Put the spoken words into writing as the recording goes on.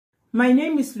My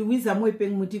name is Louisa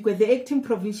Modikwe, the Acting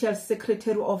Provincial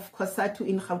Secretary of Cosatu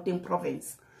in Gauteng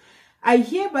Province. I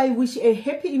hereby wish a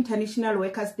happy International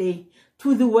Workers' Day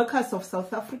to the workers of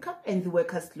South Africa and the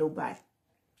workers globally.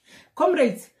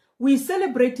 Comrades, we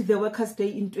celebrate the Workers' Day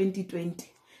in 2020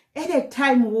 at a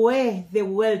time where the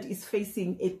world is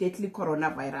facing a deadly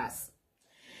coronavirus.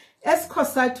 As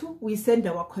Cosatu, we send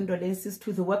our condolences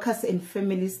to the workers and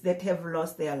families that have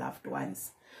lost their loved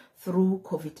ones through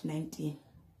COVID-19.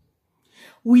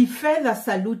 We further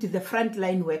salute the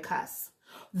frontline workers,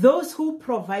 those who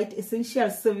provide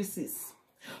essential services,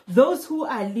 those who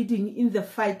are leading in the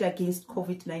fight against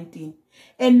COVID-19,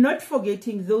 and not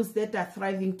forgetting those that are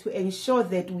thriving to ensure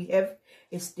that we have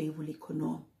a stable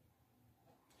economy.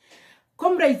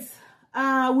 Comrades,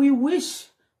 we wish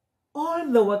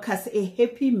all the workers a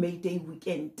happy May Day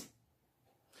weekend.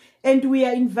 And we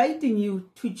are inviting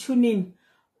you to tune in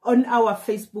on our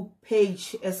Facebook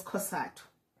page as Cosatu.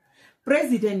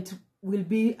 President will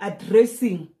be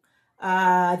addressing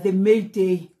the May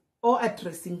Day or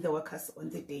addressing the workers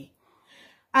on the day.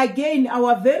 Again,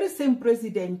 our very same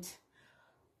president,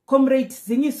 Comrade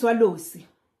Zingiswalosi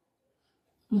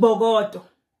Mbogoto,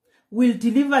 will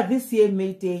deliver this year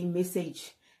May Day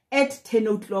message at 10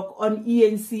 o'clock on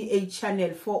ENCA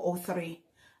channel 403.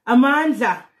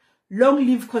 Amandla, long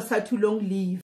live Cosatu, long live.